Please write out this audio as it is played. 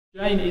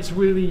Jane, it's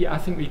really, I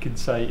think we could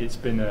say it's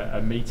been a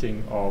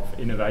meeting of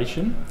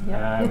innovation. Yep.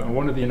 And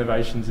one of the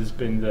innovations has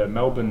been the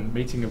Melbourne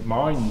Meeting of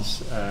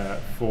Minds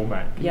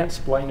format. Can you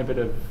explain a bit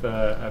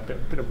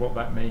of what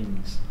that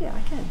means? Yeah,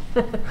 I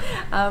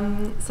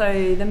can.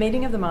 So the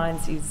Meeting of the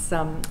Minds is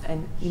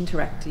an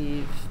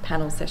interactive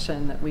panel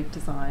session that we've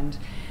designed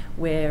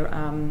where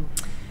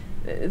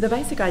the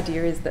basic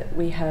idea is that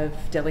we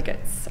have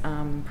delegates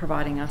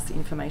providing us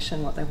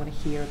information, what they want to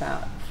hear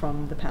about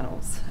from the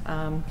panels.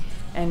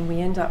 And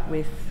we end up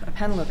with a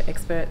panel of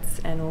experts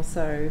and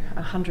also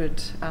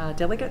 100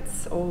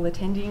 delegates all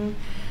attending,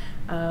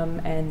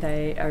 and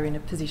they are in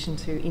a position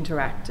to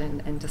interact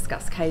and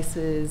discuss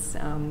cases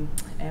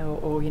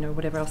or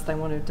whatever else they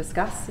want to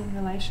discuss in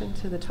relation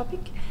to the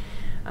topic.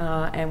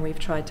 And we've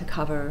tried to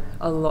cover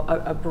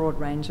a broad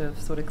range of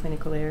sort of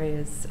clinical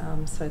areas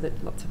so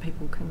that lots of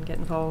people can get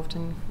involved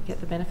and get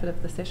the benefit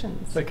of the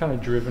sessions. They're kind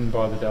of driven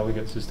by the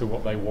delegates as to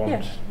what they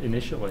want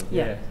initially.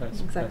 Yeah,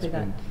 that's exactly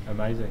been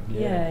amazing.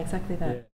 Yeah, exactly that. Yeah.